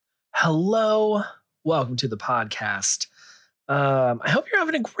Hello, welcome to the podcast. I hope you're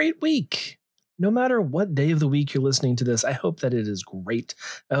having a great week. No matter what day of the week you're listening to this, I hope that it is great.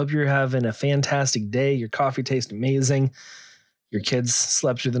 I hope you're having a fantastic day. Your coffee tastes amazing. Your kids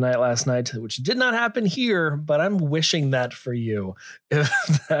slept through the night last night, which did not happen here, but I'm wishing that for you. If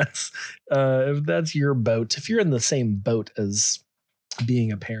that's your boat, if you're in the same boat as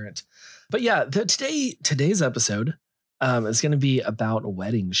being a parent. But yeah, today's episode is going to be about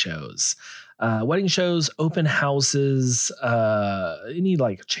wedding shows. Wedding shows, open houses, any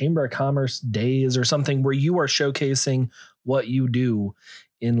like Chamber of Commerce days or something where you are showcasing what you do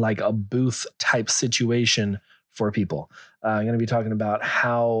in like a booth type situation for people. I'm going to be talking about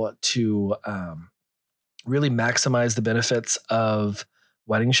how to really maximize the benefits of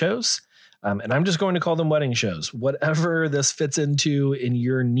wedding shows. And I'm just going to call them wedding shows. Whatever this fits into in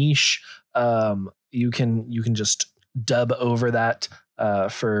your niche, you can just dub over that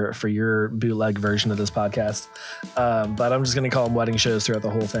for your bootleg version of this podcast. But I'm just going to call them wedding shows throughout the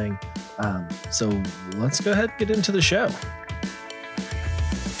whole thing. So let's go ahead and get into the show.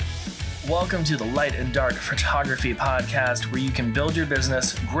 Welcome to the Light and Dark Photography Podcast, where you can build your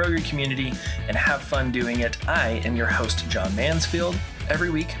business, grow your community, and have fun doing it. I am your host, John Mansfield. Every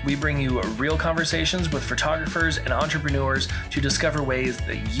week, we bring you real conversations with photographers and entrepreneurs to discover ways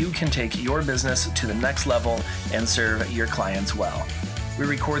that you can take your business to the next level and serve your clients well. We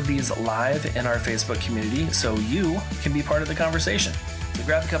record these live in our Facebook community so you can be part of the conversation. So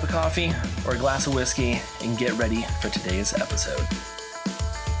grab a cup of coffee or a glass of whiskey and get ready for today's episode.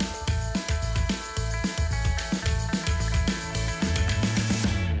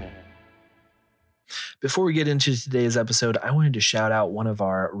 Before we get into today's episode, I wanted to shout out one of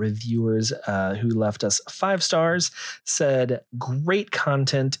our reviewers who left us 5 stars, said, "Great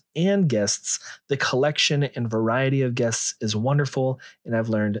content and guests. The collection and variety of guests is wonderful, and I've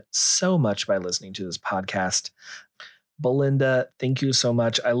learned so much by listening to this podcast." Belinda, thank you so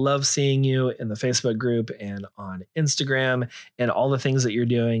much. I love seeing you in the Facebook group and on Instagram and all the things that you're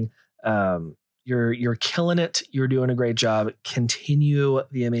doing. You're killing it. You're doing a great job. Continue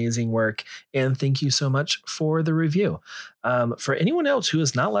the amazing work. And thank you so much for the review. For anyone else who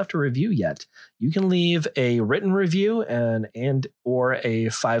has not left a review yet, you can leave a written review and or a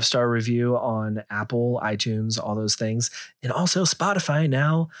 5-star review on Apple, iTunes, all those things. And also Spotify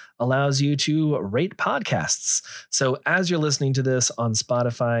now allows you to rate podcasts. So as you're listening to this on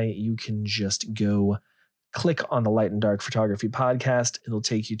Spotify, you can just go click on the Light and Dark Photography Podcast. It'll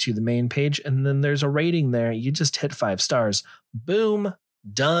take you to the main page, and then there's a rating there. You just hit 5 stars. Boom,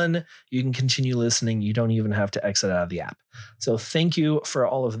 done. You can continue listening. You don't even have to exit out of the app. So thank you for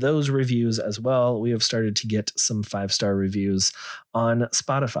all of those reviews as well. We have started to get some 5-star reviews on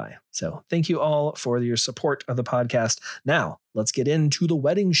Spotify. So thank you all for your support of the podcast. Now, let's get into the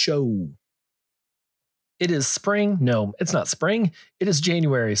wedding show. It is spring. No, it's not spring. It is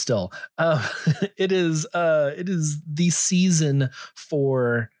January still. It is the season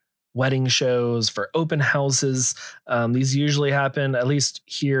for wedding shows, for open houses. These usually happen, at least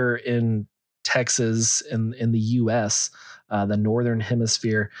here in Texas, in the U.S., the Northern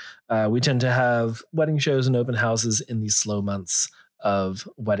Hemisphere. We tend to have wedding shows and open houses in these slow months of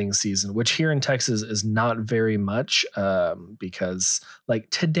wedding season, which here in Texas is not very much because like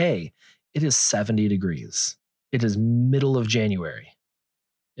today, it is 70 degrees. It is middle of January,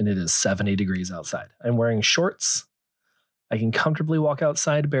 and it is 70 degrees outside. I'm wearing shorts. I can comfortably walk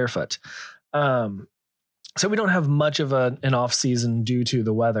outside barefoot. So we don't have much of an off season due to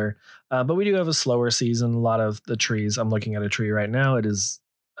the weather, but we do have a slower season. A lot of the trees. I'm looking at a tree right now. It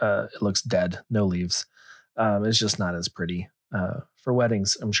looks dead, no leaves. It's just not as pretty for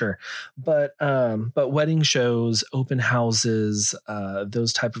weddings, I'm sure. But wedding shows, open houses,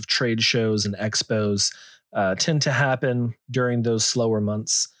 those type of trade shows and expos tend to happen during those slower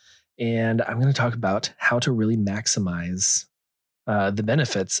months. And I'm going to talk about how to really maximize the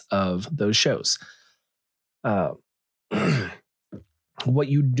benefits of those shows. What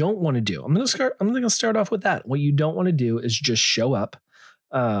you don't want to do, I'm going to start off with that. What you don't want to do is just show up.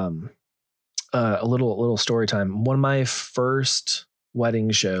 A little story time. One of my first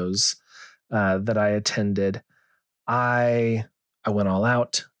wedding shows that I attended, I went all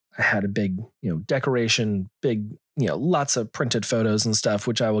out. I had a big, decoration, big, lots of printed photos and stuff,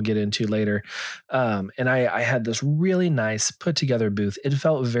 which I will get into later. And I had this really nice put together booth. It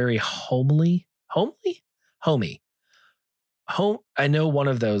felt very homey. I know one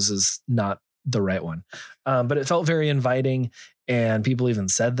of those is not the right one, but it felt very inviting. And people even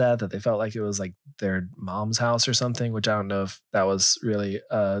said that they felt like it was like their mom's house or something, which I don't know if that was really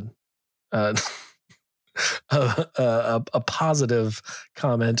a positive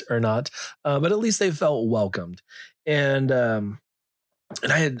comment or not, but at least they felt welcomed. And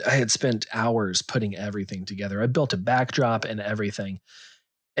I had spent hours putting everything together. I built a backdrop and everything.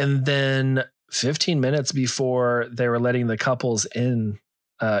 And then 15 minutes before they were letting the couples in,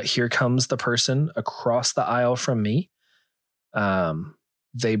 here comes the person across the aisle from me.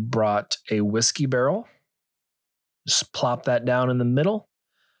 They brought a whiskey barrel, just plop that down in the middle.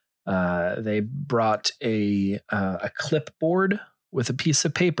 They brought a clipboard with a piece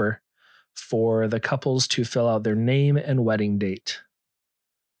of paper for the couples to fill out their name and wedding date.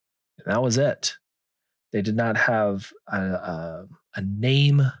 And that was it. They did not have a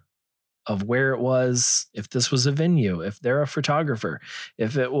name of where it was, if this was a venue, if they're a photographer,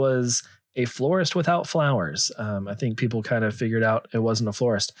 if it was a florist without flowers. I think people kind of figured out it wasn't a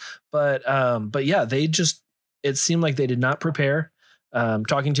florist. But yeah, it seemed like they did not prepare.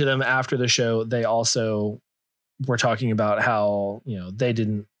 Talking to them after the show, they also were talking about how, they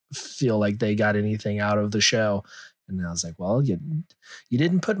didn't feel like they got anything out of the show. And I was like, well, you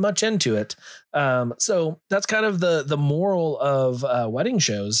didn't put much into it. So that's kind of the moral of wedding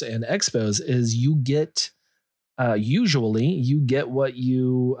shows and expos is usually you get what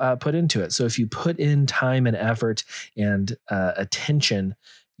you put into it. So if you put in time and effort and attention,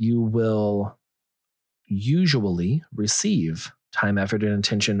 you will usually receive time, effort, and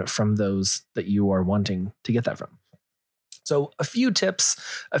attention from those that you are wanting to get that from. So a few tips.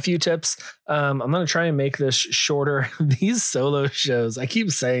 I'm going to try and make this shorter. These solo shows, I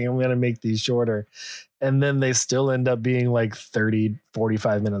keep saying I'm going to make these shorter, and then they still end up being like 30,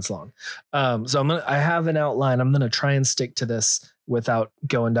 45 minutes long. So I have an outline. I'm going to try and stick to this without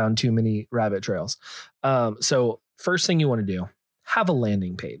going down too many rabbit trails. So first thing you want to do, have a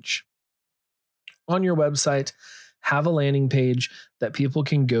landing page on your website. Have a landing page that people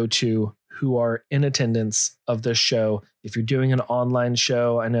can go to who are in attendance of this show. If you're doing an online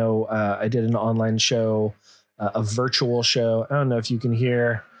show, I know I did an online show, a virtual show. I don't know if you can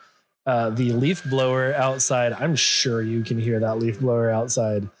hear the leaf blower outside. I'm sure you can hear that leaf blower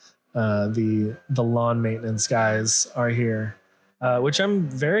outside. The lawn maintenance guys are here, which I'm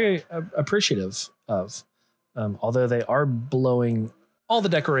very appreciative of, although they are blowing all the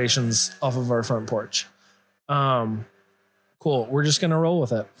decorations off of our front porch. Cool. We're just going to roll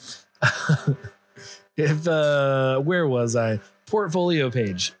with it. Where was I? Portfolio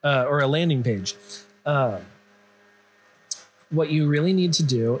page, or a landing page. What you really need to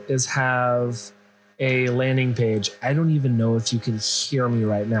do is have a landing page. I don't even know if you can hear me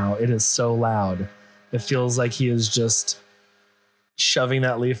right now. It is so loud. It feels like he is just shoving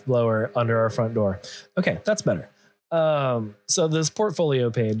that leaf blower under our front door. Okay, that's better. So this portfolio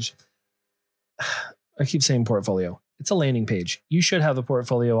page, I keep saying portfolio. It's a landing page. You should have a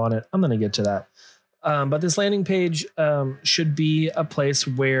portfolio on it. I'm going to get to that. But this landing page should be a place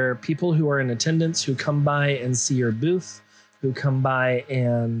where people who are in attendance, who come by and see your booth, who come by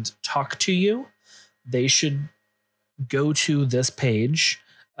and talk to you, they should go to this page.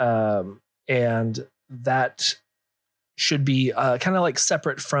 And that should be kind of like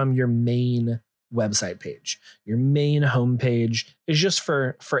separate from your main website page. Your main homepage is just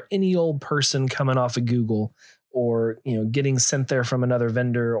for any old person coming off of Google, or getting sent there from another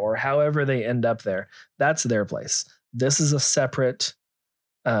vendor, or however they end up there. That's their place. This is a separate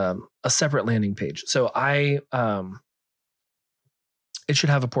landing page. So it should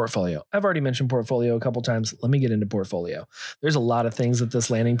have a portfolio. I've already mentioned portfolio a couple times. Let me get into portfolio. There's a lot of things that this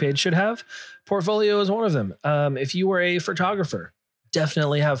landing page should have. Portfolio is one of them. If you were a photographer,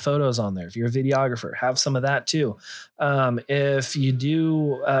 definitely have photos on there. If you're a videographer, have some of that too. If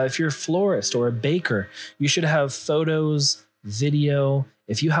you're a florist or a baker, you should have photos, video.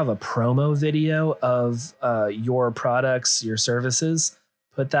 If you have a promo video of your products, your services,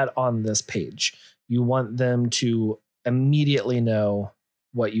 put that on this page. You want them to immediately know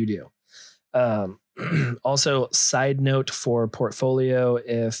what you do. Also, side note for portfolio,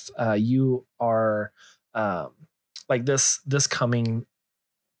 if you are like this coming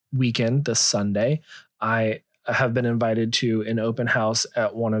weekend, this Sunday, I have been invited to an open house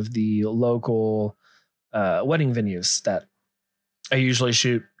at one of the local wedding venues that I usually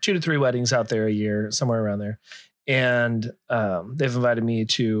shoot 2 to 3 weddings out there a year, somewhere around there. And they've invited me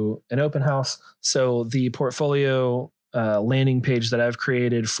to an open house. So the portfolio landing page that I've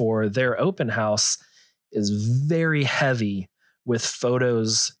created for their open house is very heavy with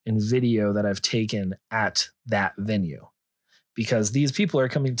photos and video that I've taken at that venue, because these people are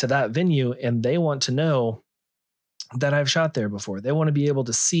coming to that venue and they want to know that I've shot there before. They want to be able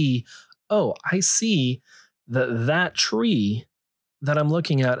to see, oh, I see that tree that I'm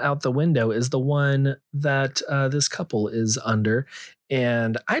looking at out the window is the one that this couple is under.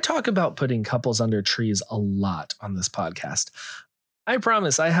 And I talk about putting couples under trees a lot on this podcast. I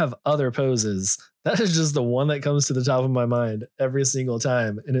promise I have other poses. That is just the one that comes to the top of my mind every single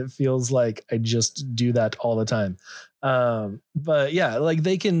time. And it feels like I just do that all the time. But yeah, like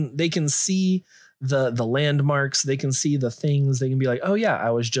they can see the landmarks, they can see the things, they can be like, oh yeah,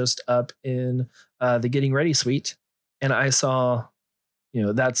 I was just up in the getting ready suite and I saw,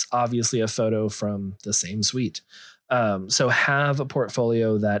 that's obviously a photo from the same suite. So have a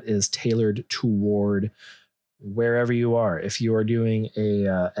portfolio that is tailored toward wherever you are. If you are doing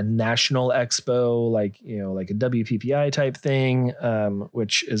a national expo, like a WPPI type thing,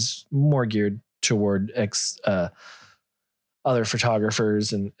 which is more geared toward other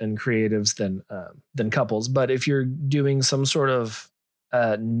photographers and creatives than couples. But if you're doing some sort of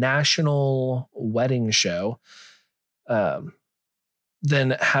national wedding show,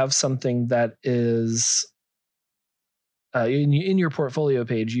 then have something that is in your portfolio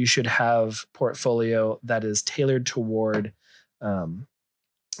page. You should have portfolio that is tailored toward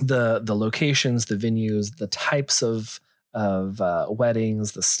the locations, the venues, the types of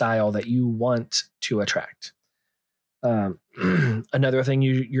weddings, the style that you want to attract. Another thing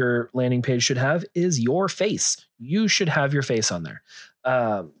your landing page should have is your face. You should have your face on there.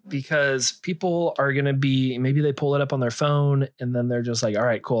 Because people are going to be, maybe they pull it up on their phone and then they're just like, all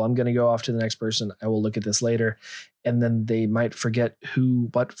right, cool. I'm going to go off to the next person. I will look at this later. And then they might forget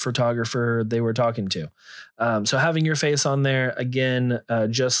what photographer they were talking to. So having your face on there again,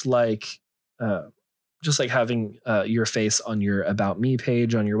 just like having your face on your About Me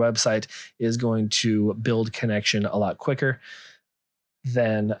page on your website is going to build connection a lot quicker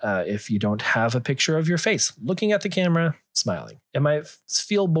than if you don't have a picture of your face looking at the camera, smiling. It might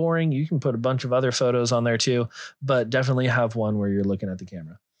feel boring. You can put a bunch of other photos on there too, but definitely have one where you're looking at the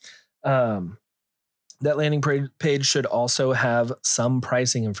camera. That landing page should also have some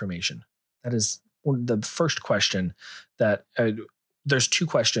pricing information. That is the first question that there's two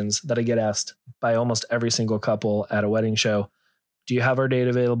questions that I get asked by almost every single couple at a wedding show. Do you have our date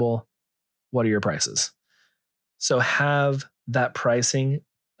available? What are your prices? So have that pricing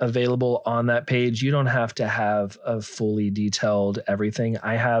available on that page. You don't have to have a fully detailed everything.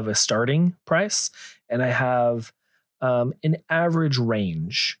 I have a starting price and I have an average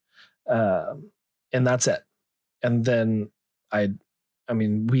range. And that's it. And then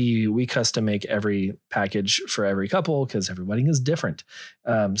we custom make every package for every couple because every wedding is different.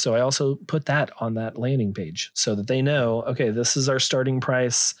 So I also put that on that landing page so that they know, okay, this is our starting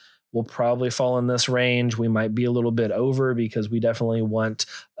price. We'll probably fall in this range. We might be a little bit over because we definitely want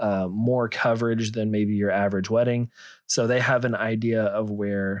more coverage than maybe your average wedding. So they have an idea of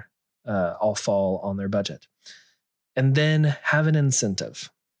where I'll fall on their budget. And then have an incentive.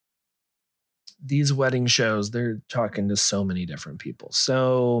 These wedding shows, they're talking to so many different people,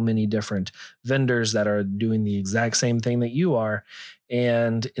 so many different vendors that are doing the exact same thing that you are.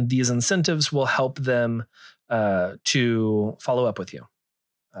 And these incentives will help them to follow up with you.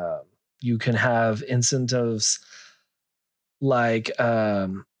 You can have incentives like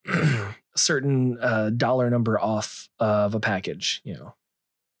certain dollar number off of a package,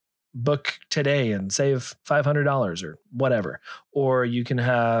 book today and save $500 or whatever. Or you can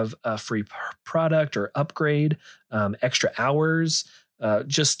have a free product or upgrade, extra hours.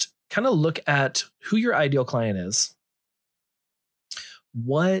 Just kind of look at who your ideal client is,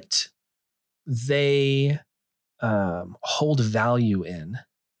 what they hold value in,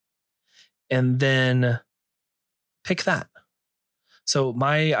 and then pick that. So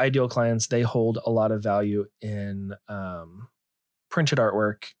my ideal clients, they hold a lot of value in printed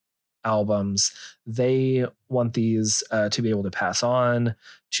artwork, albums. They want these to be able to pass on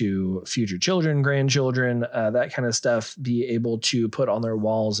to future children, grandchildren, that kind of stuff, be able to put on their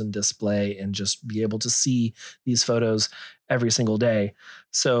walls and display and just be able to see these photos every single day.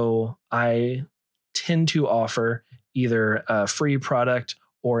 So I tend to offer either a free product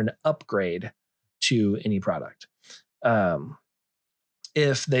or an upgrade to any product.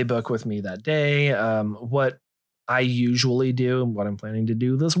 If they book with me that day, what I usually do and what I'm planning to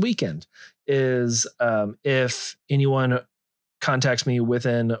do this weekend is if anyone contacts me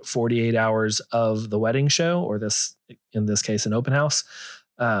within 48 hours of the wedding show, or in this case, an open house,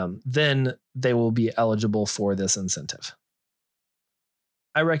 then they will be eligible for this incentive.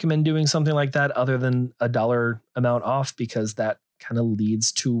 I recommend doing something like that other than a dollar amount off, because that kind of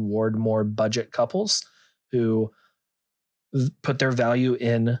leads toward more budget couples who put their value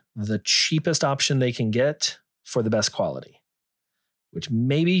in the cheapest option they can get for the best quality, which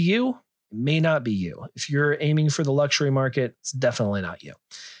may be you, It may not be you. If you're aiming for the luxury market, it's definitely not you.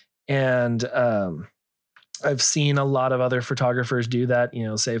 And I've seen a lot of other photographers do that,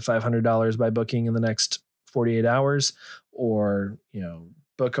 save $500 by booking in the next 48 hours, or,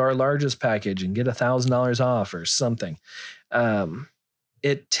 book our largest package and get $1,000 off or something.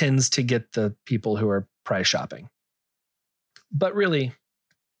 It tends to get the people who are price shopping. But really,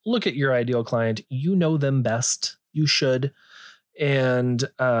 look at your ideal client. You know them best. You should, and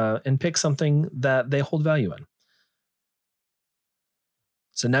pick something that they hold value in.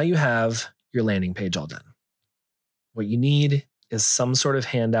 So now you have your landing page all done. What you need is some sort of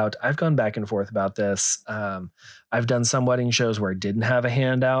handout. I've gone back and forth about this. I've done some wedding shows where I didn't have a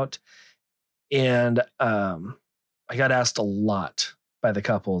handout, and I got asked a lot by the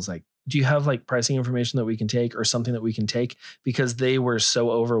couples, like, do you have like pricing information that we can take or something that we can take? Because they were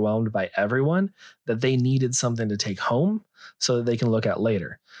so overwhelmed by everyone that they needed something to take home so that they can look at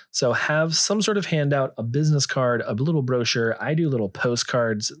later. So have some sort of handout, a business card, a little brochure. I do little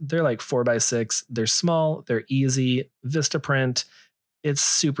postcards. They're like 4x6. They're small. They're easy. Vistaprint. It's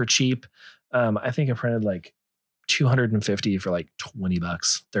super cheap. I think I printed like 250 for like $20,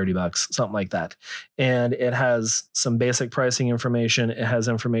 $30, something like that. And it has some basic pricing information. It has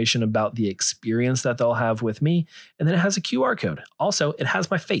information about the experience that they'll have with me. And then it has a QR code. Also, it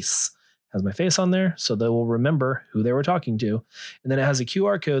has my face. It has my face on there, so they will remember who they were talking to. And then it has a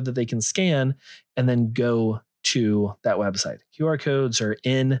QR code that they can scan and then go to that website. QR codes are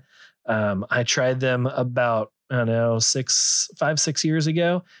in. I tried them about, 5-6 years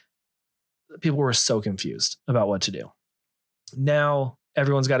ago. People were so confused about what to do. Now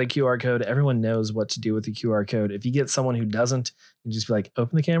everyone's got a QR code. Everyone knows what to do with the QR code. If you get someone who doesn't, you just be like,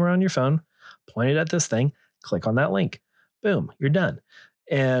 open the camera on your phone, point it at this thing, click on that link. Boom, you're done.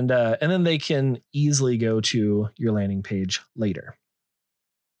 And then they can easily go to your landing page later.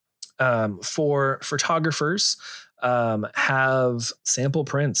 For photographers, have sample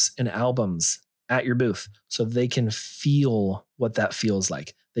prints and albums at your booth so they can feel what that feels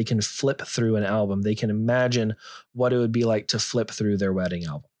like. They can flip through an album. They can imagine what it would be like to flip through their wedding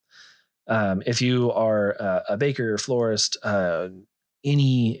album. If you are a baker, florist,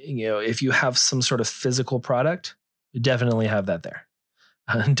 if you have some sort of physical product, you definitely have that there.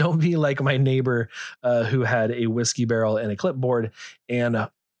 Don't be like my neighbor who had a whiskey barrel and a clipboard and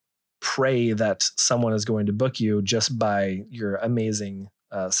pray that someone is going to book you just by your amazing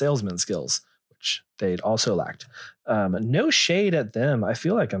salesman skills, which they'd also lacked. No shade at them. I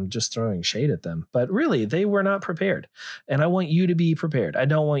feel like I'm just throwing shade at them, but really they were not prepared. And I want you to be prepared. I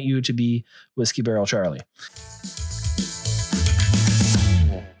don't want you to be Whiskey Barrel Charlie.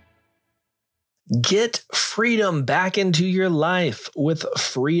 Get freedom back into your life with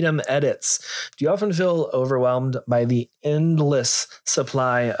Freedom Edits. Do you often feel overwhelmed by the endless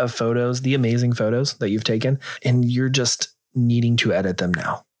supply of photos, the amazing photos that you've taken, and you're just needing to edit them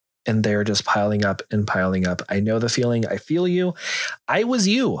now? And they're just piling up and piling up. I know the feeling. I feel you. I was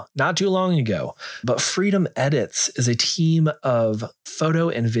you not too long ago. But Freedom Edits is a team of photo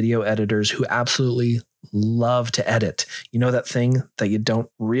and video editors who absolutely love to edit. You know that thing that you don't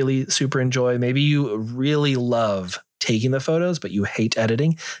really super enjoy? Maybe you really love taking the photos, but you hate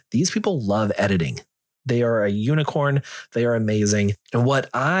editing. These people love editing. They are a unicorn. They are amazing. And what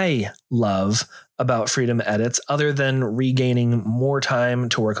I love about Freedom Edits, other than regaining more time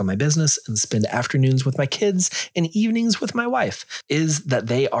to work on my business and spend afternoons with my kids and evenings with my wife, is that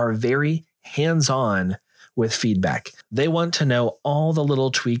they are very hands-on with feedback. They want to know all the little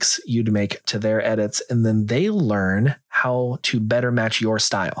tweaks you'd make to their edits, and then they learn how to better match your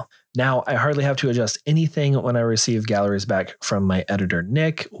style. Now, I hardly have to adjust anything when I receive galleries back from my editor,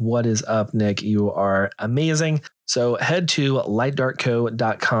 Nick. What is up, Nick? You are amazing. So head to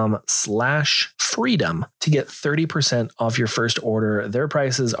lightdarkco.com/freedom to get 30% off your first order. Their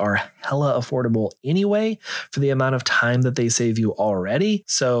prices are hella affordable anyway for the amount of time that they save you already.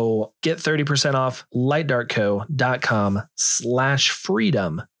 So get 30% off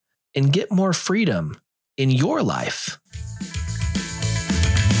lightdarkco.com/freedom and get more freedom in your life.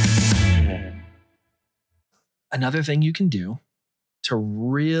 Another thing you can do to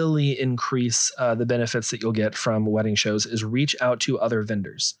really increase the benefits that you'll get from wedding shows is reach out to other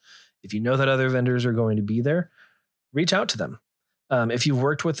vendors. If you know that other vendors are going to be there, reach out to them. If you've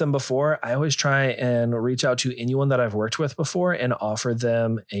worked with them before, I always try and reach out to anyone that I've worked with before and offer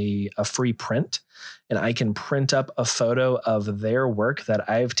them a free print. And I can print up a photo of their work that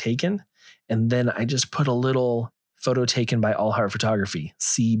I've taken. And then I just put a little photo taken by All Heart Photography,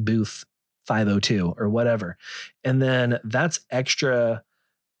 see booth 502 or whatever. And then that's extra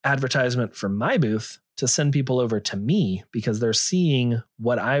advertisement for my booth to send people over to me because they're seeing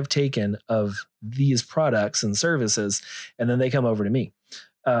what I've taken of these products and services, and then they come over to me.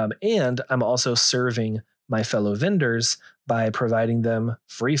 And I'm also serving my fellow vendors by providing them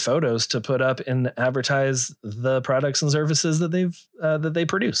free photos to put up and advertise the products and services that they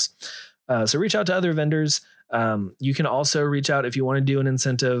produce. So reach out to other vendors. You can also reach out if you want to do an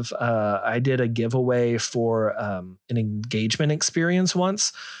incentive. I did a giveaway for an engagement experience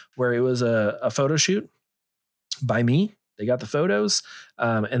once where it was a photo shoot by me. They got the photos.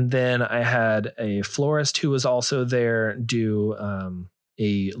 And then I had a florist who was also there do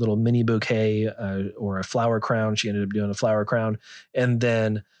a little mini bouquet or a flower crown. She ended up doing a flower crown. And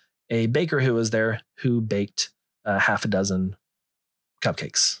then a baker who was there who baked half a dozen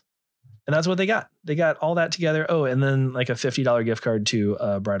cupcakes. And that's what they got. They got all that together. Oh, and then like a $50 gift card to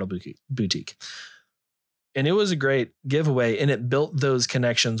a bridal boutique. And it was a great giveaway. And it built those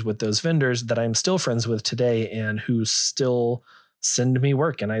connections with those vendors that I'm still friends with today and who still send me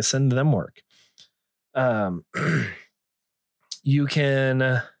work and I send them work. You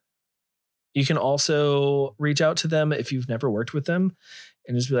can also reach out to them if you've never worked with them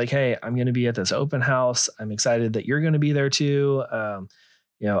and just be like, hey, I'm going to be at this open house. I'm excited that you're going to be there too.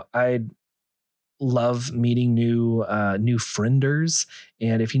 I love meeting new frienders.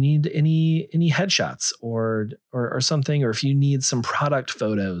 And if you need any headshots or something, or if you need some product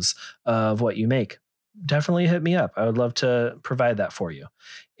photos of what you make, definitely hit me up. I would love to provide that for you.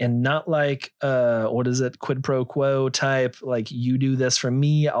 And not like, quid pro quo type, like you do this for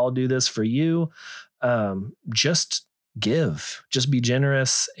me, I'll do this for you. Just give, just be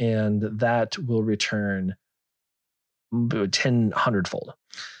generous, and that will return 100-fold.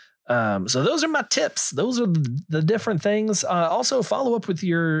 So those are my tips. Those are the different things. Also follow up with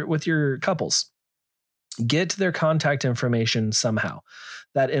your couples. Get their contact information somehow.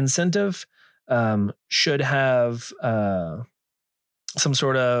 That incentive should have some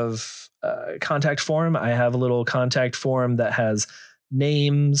sort of contact form. I have a little contact form that has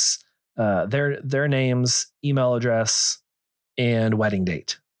names, their names, email address, and wedding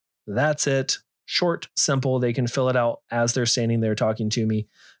date. That's it. Short, simple. They can fill it out as they're standing there talking to me.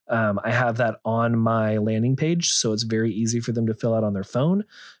 I have that on my landing page, so it's very easy for them to fill out on their phone,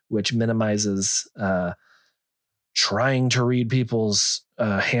 which minimizes trying to read people's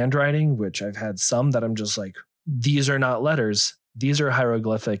handwriting, which I've had some that I'm just like, these are not letters. These are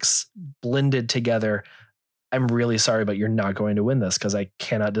hieroglyphics blended together. I'm really sorry, but you're not going to win this because I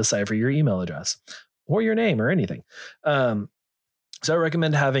cannot decipher your email address or your name or anything. So I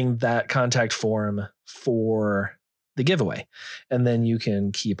recommend having that contact form for the giveaway. And then you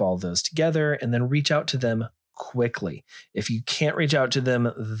can keep all those together and then reach out to them quickly. If you can't reach out to them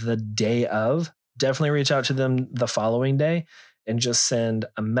the day of, definitely reach out to them the following day and just send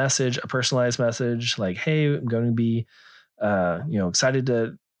a message, a personalized message like, hey, I'm going to be excited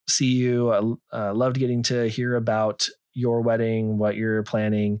to see you. I loved getting to hear about your wedding, what you're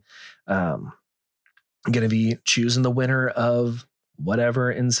planning. I'm going to be choosing the winner of whatever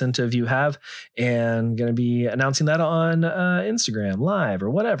incentive you have and going to be announcing that on Instagram live or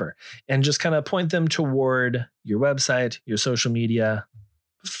whatever, and just kind of point them toward your website, your social media,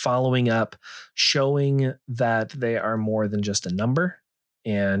 following up, showing that they are more than just a number.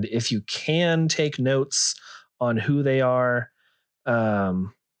 And if you can take notes on who they are,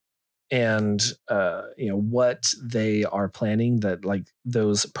 what they are planning, that like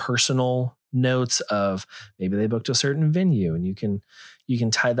those personal notes of maybe they booked a certain venue, and you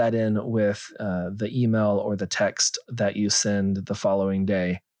can tie that in with the email or the text that you send the following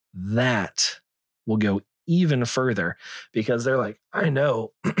day. That will go even further because they're like, I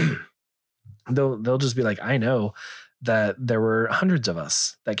know. they'll just be like, I know that there were hundreds of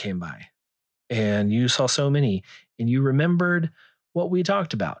us that came by and you saw so many and you remembered what we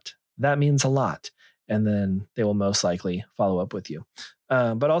talked about. That means a lot. And then they will most likely follow up with you.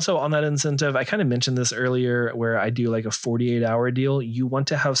 But also on that incentive, I kind of mentioned this earlier where I do like a 48-hour deal. You want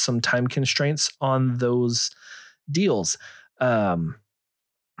to have some time constraints on those deals. I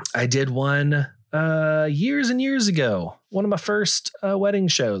did one years and years ago, one of my first wedding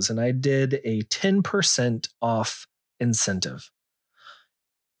shows, and I did a 10% off incentive.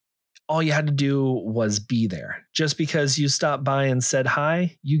 All you had to do was be there. Just because you stopped by and said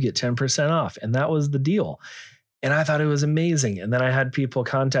hi, you get 10% off. And that was the deal. And I thought it was amazing. And then I had people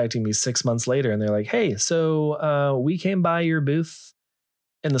contacting me 6 months later and they're like, hey, so we came by your booth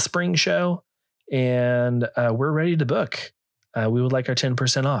in the spring show and we're ready to book. We would like our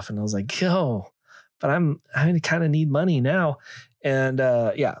 10% off. And I was like, yo, but I kind of need money now. And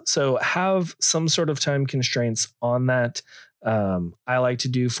so have some sort of time constraints on that. I like to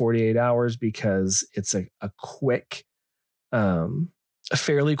do 48 hours because it's a quick, a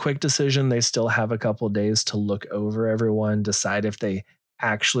fairly quick decision. They still have a couple days to look over everyone, decide if they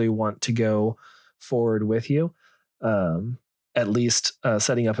actually want to go forward with you. At least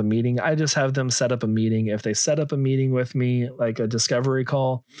setting up a meeting. I just have them set up a meeting. If they set up a meeting with me, like a discovery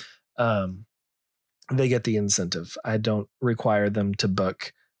call, they get the incentive. I don't require them to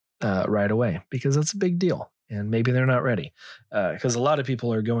book right away because that's a big deal. And maybe they're not ready because a lot of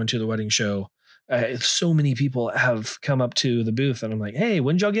people are going to the wedding show. So many people have come up to the booth and I'm like, hey,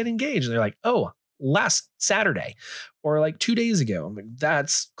 when did y'all get engaged? And they're like, oh, last Saturday or like 2 days ago. I'm like,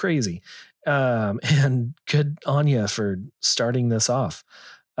 that's crazy. And good on you for starting this off.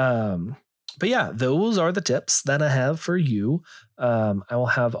 But yeah, those are the tips that I have for you. I will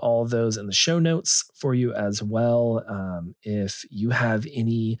have all those in the show notes for you as well. If you have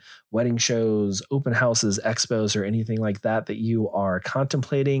any wedding shows, open houses, expos, or anything like that you are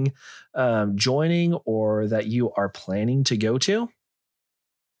contemplating joining or that you are planning to go to,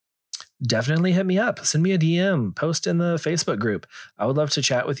 definitely hit me up. Send me a DM, post in the Facebook group. I would love to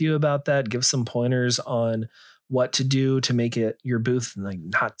chat with you about that, give some pointers on what to do to make it your booth like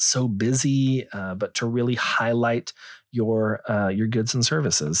not so busy, but to really highlight your goods and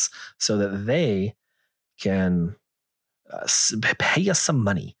services so that they can pay us some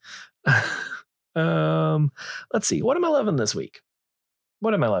money. Let's see. What am I loving this week?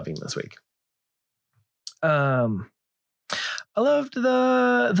 I loved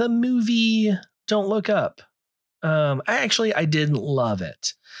the movie Don't Look Up. I didn't love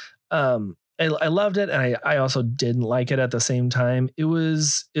it. I loved it, and I also didn't like it at the same time. It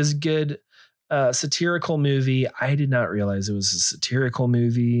was good. Satirical movie. I did not realize it was a satirical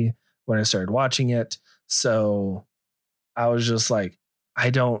movie when I started watching it. So I was just like, I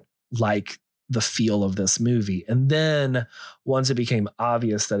don't like the feel of this movie. And then once it became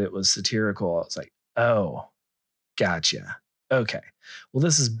obvious that it was satirical, I was like, oh, gotcha. Okay. Well,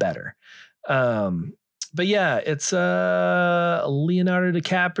 this is better. But yeah, it's Leonardo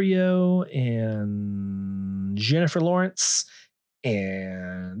DiCaprio and Jennifer Lawrence.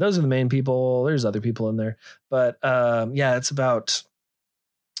 And those are the main people. There's other people in there. But yeah, it's about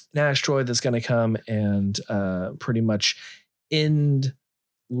an asteroid that's going to come and pretty much end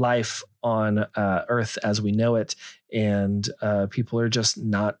life on Earth as we know it. And people are just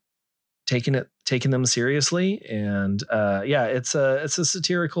not taking them seriously. And yeah, it's a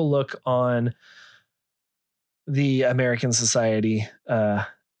satirical look on the American society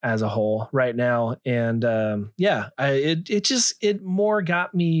as a whole right now. And yeah, it more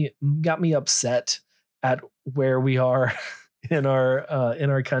got me upset at where we are in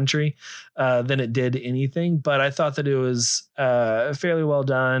our country than it did anything. But I thought that it was fairly well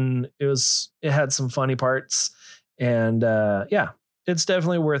done. It had some funny parts, and yeah, it's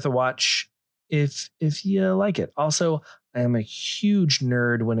definitely worth a watch if you like it. Also, I am a huge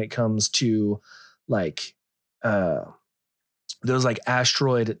nerd when it comes to like those like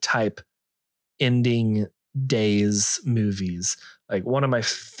asteroid type ending days movies. Like one of my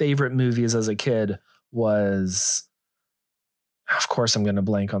favorite movies as a kid was, of course I'm going to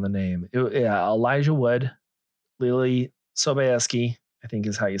blank on the name. Elijah Wood, Lily Sobieski, I think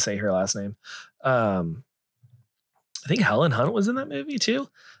is how you say her last name. I think Helen Hunt was in that movie too.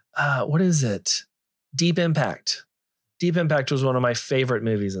 What is it? Deep Impact. Deep Impact was one of my favorite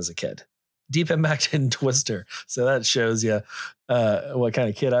movies as a kid. Deep Impact and Twister. So that shows you what kind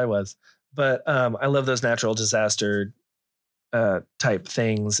of kid I was. But I love those natural disaster type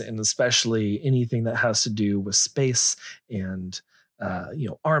things, and especially anything that has to do with space and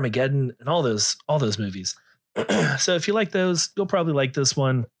Armageddon and all those movies. So if you like those, you'll probably like this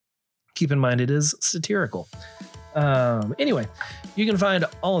one. Keep in mind it is satirical. Anyway, you can find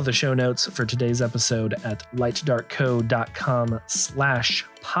all of the show notes for today's episode at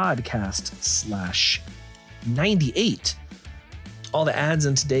lightdarkco.com/podcast/98. All the ads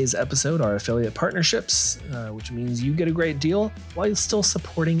in today's episode are affiliate partnerships, which means you get a great deal while you're still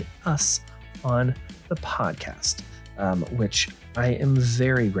supporting us on the podcast, which I am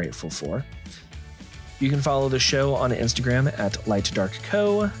very grateful for. You can follow the show on Instagram at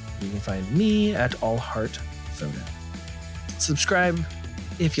lightdarkco. You can find me at allheartphoto. Subscribe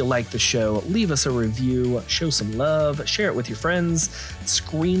if you like the show. Leave us a review. Show some love. Share it with your friends.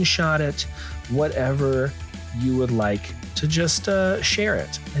 Screenshot it. Whatever you would like to just share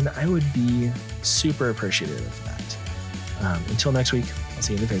it. And I would be super appreciative of that. Until next week, I'll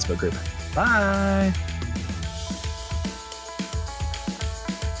see you in the Facebook group. Bye.